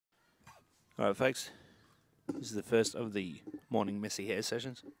Alright folks, this is the first of the morning messy hair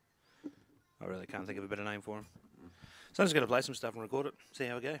sessions. I really can't think of a better name for them. So I'm just going to play some stuff and record it, see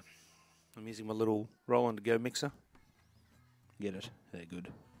how we go. I'm using my little Roland Go Mixer. Get it? They're good.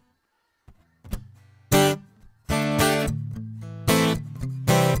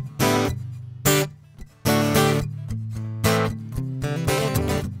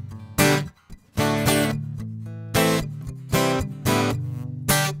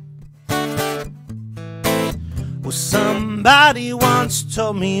 Well, somebody once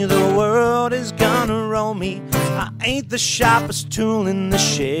told me the world is gonna roll me. I ain't the sharpest tool in the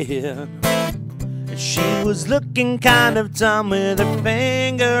shed. And she was looking kind of dumb with her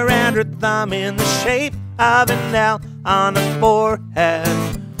finger and her thumb in the shape of an L on her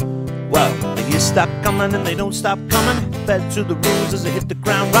forehead. Well, the years stop coming and they don't stop coming. Fed to the rules as they hit the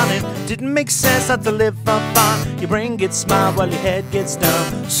ground running. Didn't make sense not to live for fun. Your brain gets smart while your head gets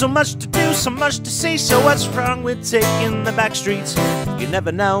dumb. So much to do, so much to see. So what's wrong with taking the back streets? You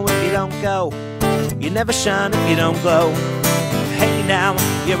never know if you don't go. You never shine if you don't glow. Hey now,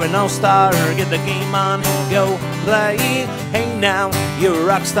 you're an all-star, get the game on, go play. Hey now, you're a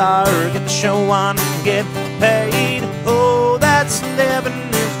rock star, get the show on, get paid. Oh, that's living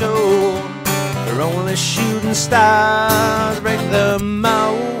is gold. They're only shooting stars, break the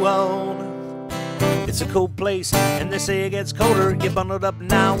mold. It's a cold place, and they say it gets colder. Get bundled up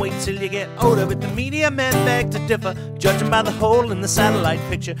now, wait till you get older. But the media men beg to differ, judging by the hole in the satellite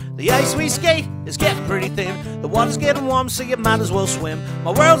picture. The ice we skate is getting pretty thin. The water's getting warm, so you might as well swim.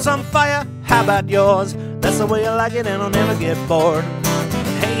 My world's on fire, how about yours? That's the way I like it, and I'll never get bored.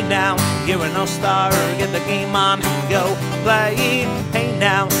 Hey now, you're an all-star, get the game on, go play. Hey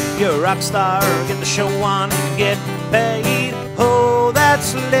now, you're a rock star, get the show on, get paid. Oh,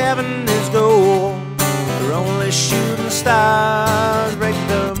 that's living is gold. We're only shooting stars, break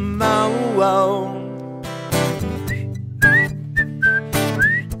the mold.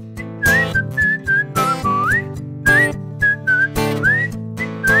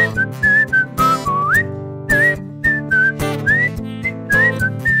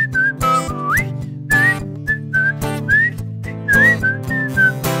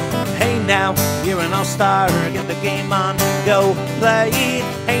 Hey now, you're an all-star, get the game on, go play.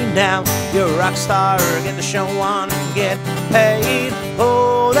 Hey now, you're a rock star, get the show on, get paid.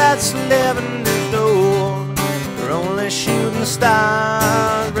 Oh, that's living is gold. We're only shooting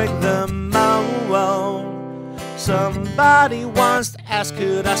stars, break the mold. Somebody wants to ask,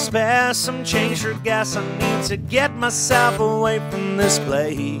 could I spare some change for gas? I need to get myself away from this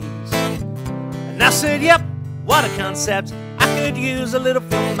place. And I said, yep, what a concept. I could use a little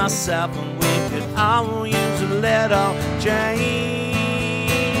film myself, and we could all use a little change.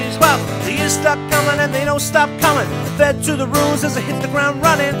 Well, the years stop coming and they don't stop coming. Fed to the rules as I hit the ground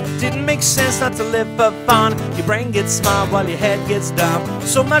running. Didn't make sense not to live for fun. Your brain gets smart while your head gets dumb.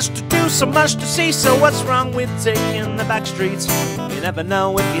 So much to do, so much to see. So what's wrong with taking the back streets? You never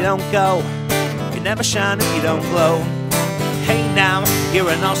know if you don't go. You never shine if you don't glow. Hey now, you're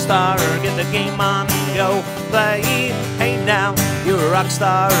an all-star, get the game on, go play. Hey now, you're a rock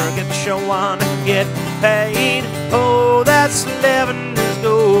star, get the show on, get paid. Oh, that's living is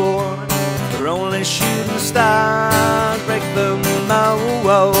gold. We're only shooting stars, break the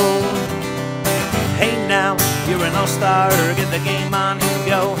mold. Hey now, you're an all-star, get the game on,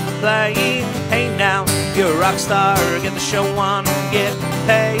 go play. Hey now, you're a rock star, get the show on, get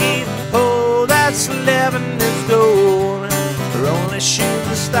paid. Oh, that's living is gold. We're only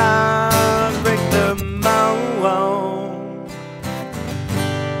shooting stars.